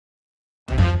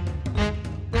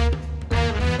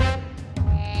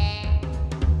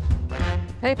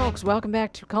Hey folks, welcome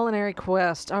back to Culinary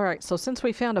Quest. Alright, so since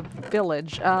we found a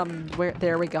village,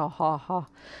 there we go, ha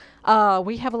ha.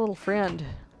 We have a little friend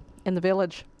in the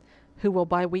village who will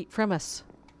buy wheat from us.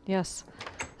 Yes.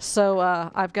 So,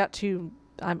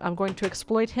 I'm going to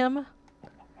exploit him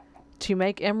to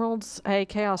make emeralds. Hey,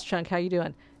 Chaos Chunk, how you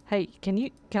doing? Hey,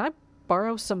 can I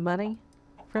borrow some money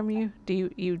from you? Do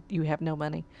you have no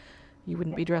money? You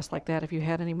wouldn't be dressed like that if you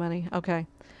had any money. Okay.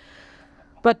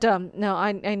 But, no,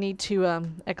 I need to,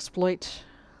 exploit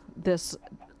this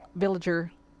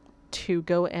villager to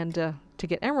go and, to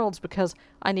get emeralds because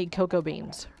I need cocoa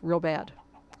beans real bad.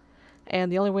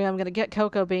 And the only way I'm going to get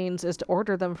cocoa beans is to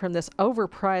order them from this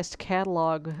overpriced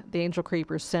catalog the Angel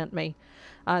Creepers sent me.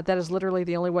 That is literally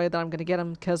the only way that I'm going to get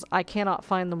them because I cannot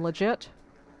find them legit.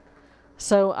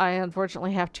 So I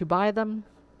unfortunately have to buy them.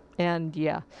 And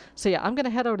yeah. So yeah, I'm going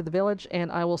to head over to the village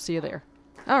and I will see you there.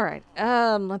 Alright,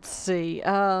 let's see.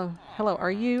 Hello, are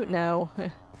you? No.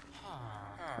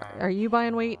 Are you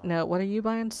buying wheat? No. What are you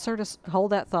buying? Certus,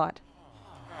 hold that thought.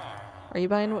 Are you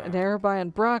buying? They're buying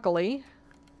broccoli.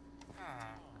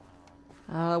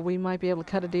 We might be able to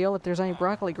cut a deal if there's any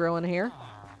broccoli growing here.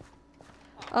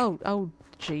 Oh,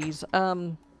 jeez.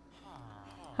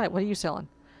 Hi, what are you selling?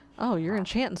 Oh, you're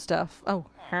enchanting stuff. Oh,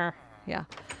 yeah.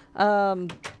 I've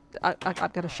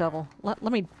got a shovel. Let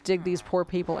me dig these poor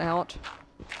people out.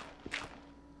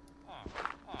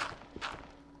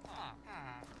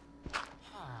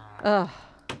 I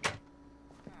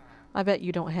bet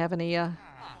you don't have any,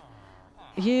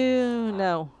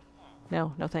 no,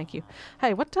 thank you.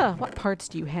 Hey, what parts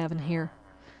do you have in here?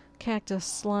 Cactus,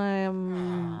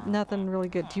 slime, nothing really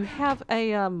good. Do you have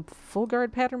a, full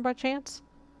guard pattern by chance?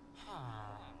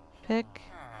 Pick.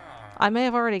 I may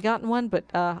have already gotten one, but,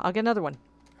 I'll get another one.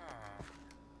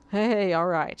 Hey,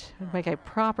 alright. Make a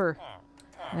proper,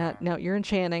 no, you're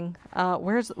enchanting.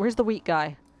 Where's the wheat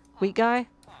guy? Wheat guy?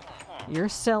 You're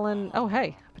selling... Oh,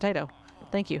 hey. Potato.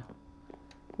 Thank you.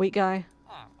 Wheat guy.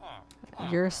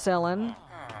 You're selling...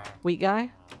 Wheat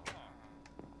guy.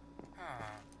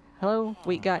 Hello?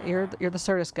 Wheat guy. You're the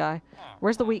Certus guy.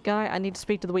 Where's the wheat guy? I need to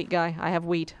speak to the wheat guy. I have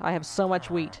wheat. I have so much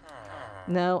wheat.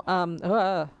 No,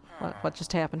 what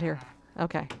just happened here?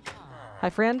 Okay.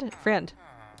 Hi, friend? Friend.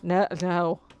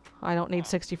 No. I don't need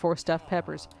 64 stuffed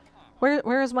peppers.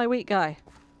 Where is my wheat guy?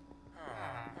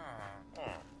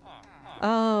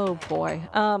 Oh boy.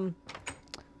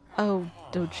 Oh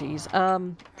geez. I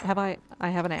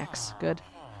have an axe. Good.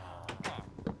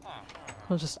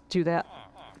 We'll just do that.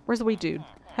 Where's the wheat dude?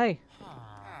 Hey.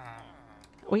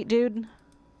 Wheat dude?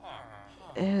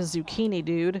 Zucchini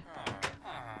dude.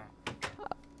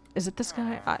 Is it this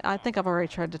guy? I think I've already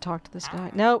tried to talk to this guy.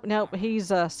 Nope.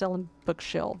 He's, selling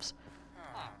bookshelves.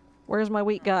 Where's my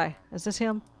wheat guy? Is this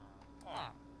him?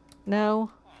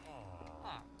 No.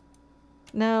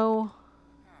 No.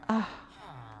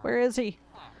 Where is he?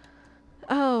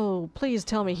 Oh, please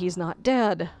tell me he's not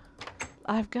dead.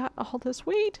 I've got all this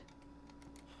wheat.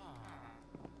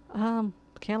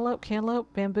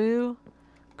 Cantaloupe, bamboo,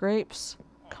 grapes,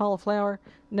 cauliflower.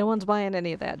 No one's buying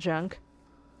any of that junk.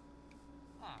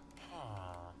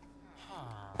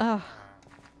 What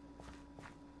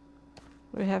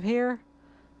do we have here?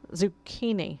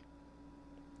 Zucchini.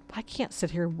 I can't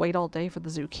sit here and wait all day for the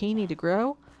zucchini to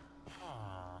grow.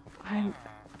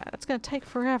 It's gonna take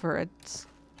forever. It's...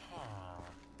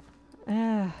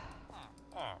 Yeah.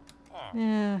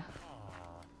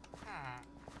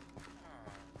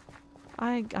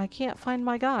 I can't find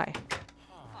my guy.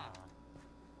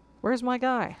 Where's my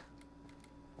guy?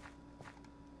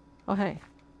 Oh, hey.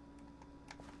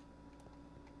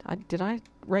 Did I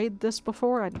raid this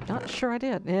before? I'm not sure I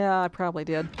did. Yeah, I probably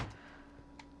did.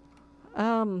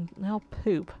 Now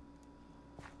poop.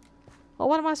 Well,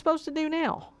 what am I supposed to do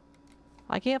now?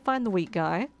 I can't find the wheat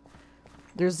guy.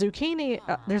 There's zucchini.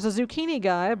 There's a zucchini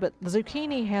guy, but the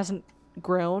zucchini hasn't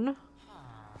grown.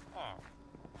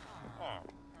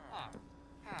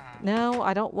 No,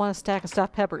 I don't want a stack of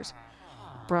stuffed peppers.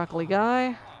 Broccoli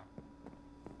guy.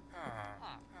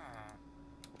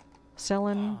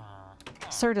 Selling.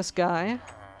 Certus guy.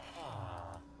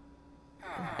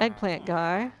 Eggplant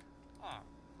guy.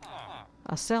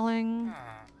 Selling.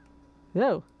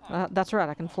 Oh, that's right,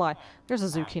 I can fly. There's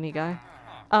a zucchini guy.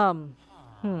 I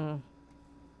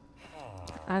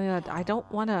don't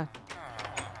want to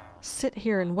sit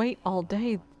here and wait all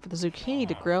day for the zucchini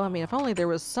to grow. I mean, if only there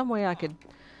was some way I could...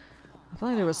 If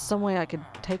only there was some way I could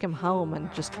take him home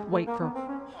and just wait for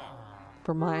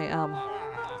my,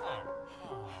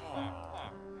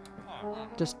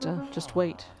 Just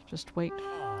wait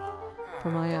for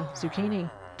my,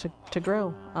 zucchini to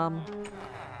grow.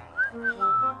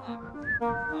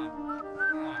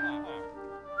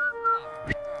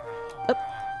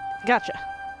 Gotcha.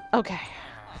 Okay.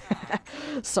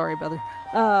 Sorry, brother.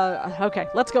 Okay,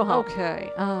 let's go home.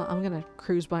 Okay, I'm gonna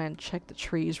cruise by and check the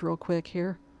trees real quick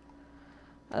here.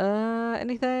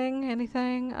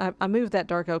 Anything? I moved that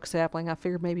dark oak sapling. I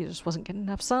figured maybe it just wasn't getting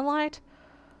enough sunlight.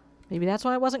 Maybe that's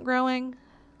why it wasn't growing.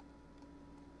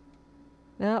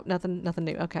 Nope, nothing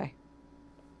new. Okay.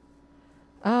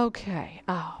 Okay.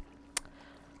 Oh.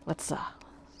 Let's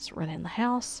run in the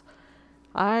house.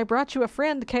 I brought you a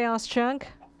friend, Chaos Chunk.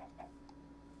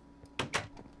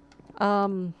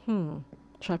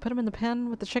 Should I put him in the pen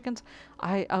with the chickens?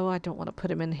 I don't want to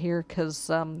put him in here because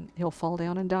he'll fall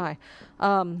down and die.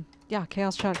 Yeah,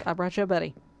 Chaos Chunk, I brought you a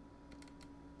buddy.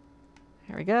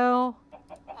 Here we go.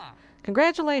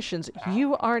 Congratulations,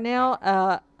 you are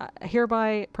now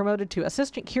hereby promoted to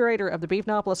Assistant Curator of the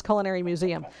Beefnopolis Culinary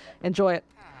Museum. Enjoy it.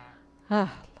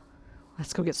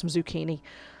 Let's go get some zucchini.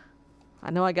 I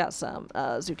know I got some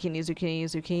zucchini.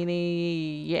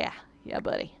 Yeah,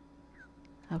 buddy.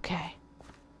 Okay.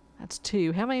 That's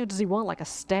 2. How many does he want? Like a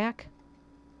stack?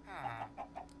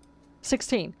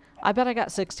 16. I bet I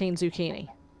got 16 zucchini.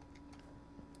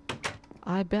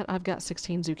 I bet I've got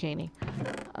 16 zucchini.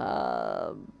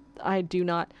 I do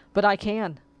not, but I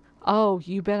can. Oh,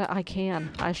 you bet I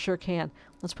can. I sure can.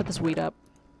 Let's put this wheat up.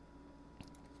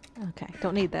 Okay,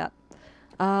 don't need that.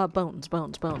 Bones.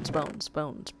 Bone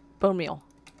meal.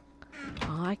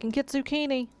 I can get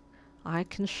zucchini. I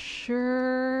can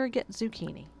sure get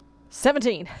zucchini.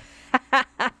 17.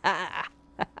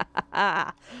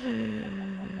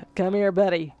 Come here,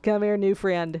 buddy. Come here, new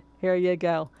friend. Here you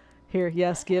go. Here,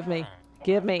 yes, give me.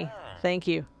 Give me. Thank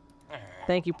you.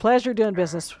 Thank you. Pleasure doing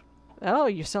business. Oh,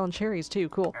 you're selling cherries too.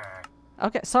 Cool.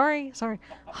 Okay, sorry.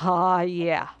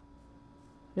 Yeah.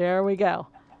 There we go.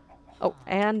 Oh,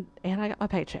 and I got my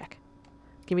paycheck.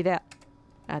 Give me that.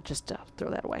 Just throw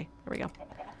that away. There we go.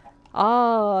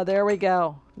 Oh, there we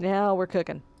go. Now we're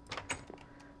cooking.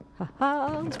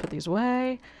 Let's put these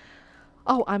away.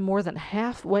 Oh, I'm more than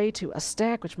halfway to a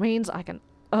stack, which means I can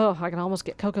almost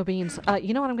get cocoa beans.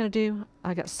 You know what I'm going to do?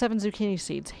 I got 7 zucchini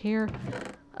seeds here.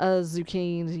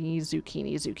 Zucchini.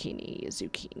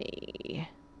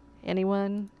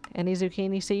 Anyone? Any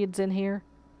zucchini seeds in here?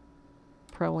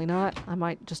 Probably not. I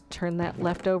might just turn that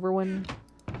leftover one.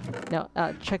 No,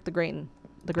 check the grain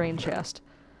chest.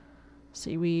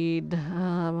 Seaweed.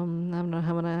 I'm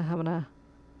gonna.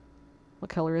 What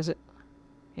color is it?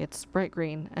 It's bright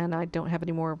green, and I don't have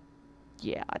any more.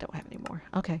 Yeah, I don't have any more.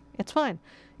 Okay, it's fine.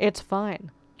 It's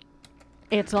fine.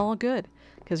 It's all good.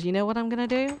 Because you know what I'm gonna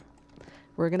do?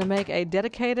 We're gonna make a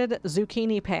dedicated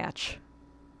zucchini patch.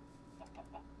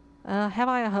 Have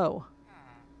I a hoe?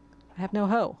 I have no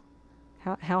hoe.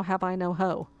 How have I no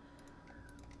hoe?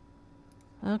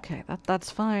 Okay,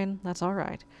 that's fine. That's all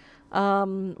right.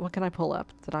 What can I pull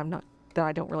up that I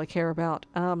don't really care about?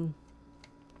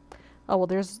 Oh well,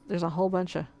 there's a whole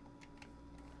bunch of.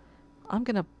 I'm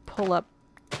gonna pull up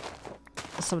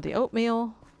some of the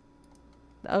oatmeal,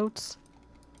 the oats.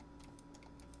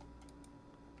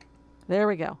 There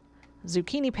we go.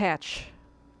 Zucchini patch.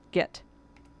 Get.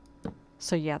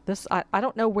 So yeah, this I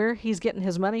don't know where he's getting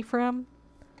his money from.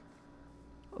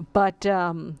 But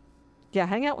yeah,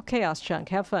 hang out with Chaos Chunk.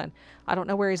 Have fun. I don't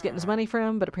know where he's getting his money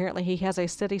from, but apparently he has a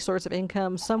steady source of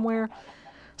income somewhere.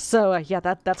 So yeah,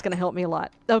 that's gonna help me a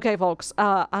lot. Okay, folks.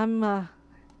 Let's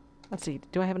see.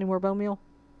 Do I have any more bone meal?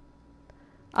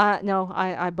 No.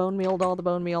 I bone mealed all the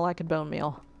bone meal I could bone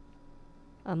meal.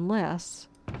 Unless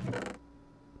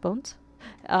bones.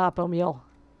 Bone meal.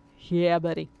 Yeah,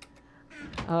 buddy.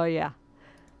 Oh yeah.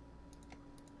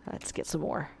 Let's get some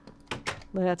more.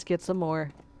 Let's get some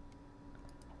more.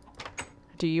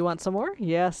 Do you want some more?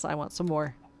 Yes, I want some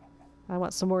more. I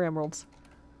want some more emeralds.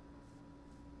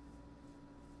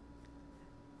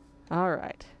 All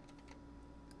right.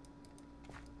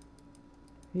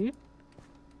 Doop.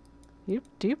 Doop,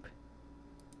 doop.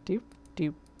 Doop,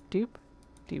 doop, doop.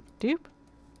 Doop, doop.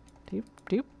 Doop,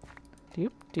 doop.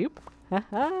 Doop, doop.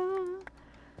 Haha.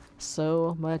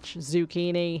 So much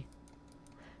zucchini.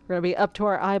 We're going to be up to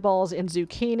our eyeballs in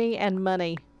zucchini and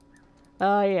money.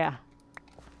 Oh, yeah.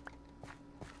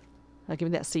 Give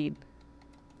me that seed.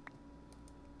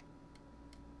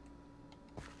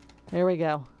 There we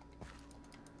go.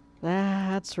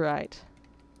 That's right.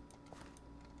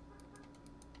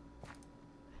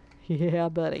 Yeah,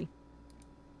 buddy.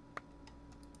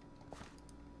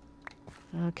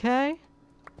 Okay.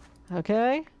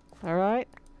 Okay. All right.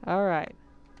 All right.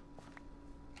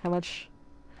 How much?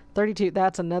 32.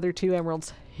 That's another 2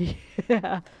 emeralds.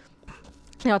 Yeah.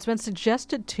 Now, it's been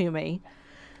suggested to me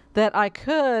that I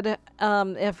could,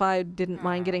 if I didn't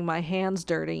mind getting my hands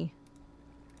dirty,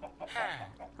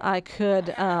 I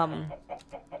could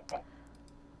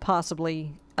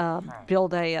possibly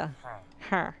build a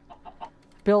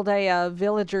build a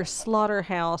villager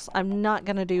slaughterhouse. I'm not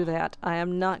going to do that. I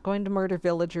am not going to murder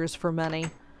villagers for money.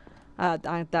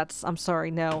 I'm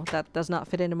sorry, no, that does not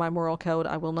fit into my moral code.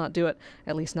 I will not do it,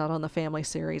 at least not on the family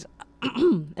series.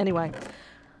 Anyway,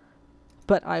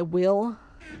 but I will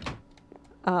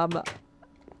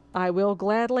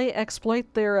gladly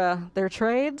exploit their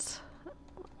trades,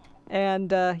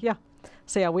 and yeah.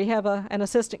 So yeah, we have an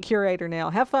assistant curator now.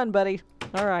 Have fun, buddy.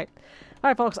 All right,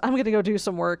 folks. I'm gonna go do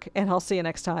some work, and I'll see you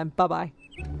next time. Bye bye.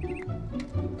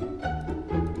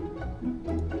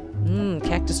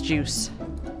 Cactus juice.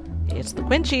 It's the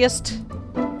quenchiest.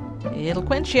 It'll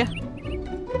quench you.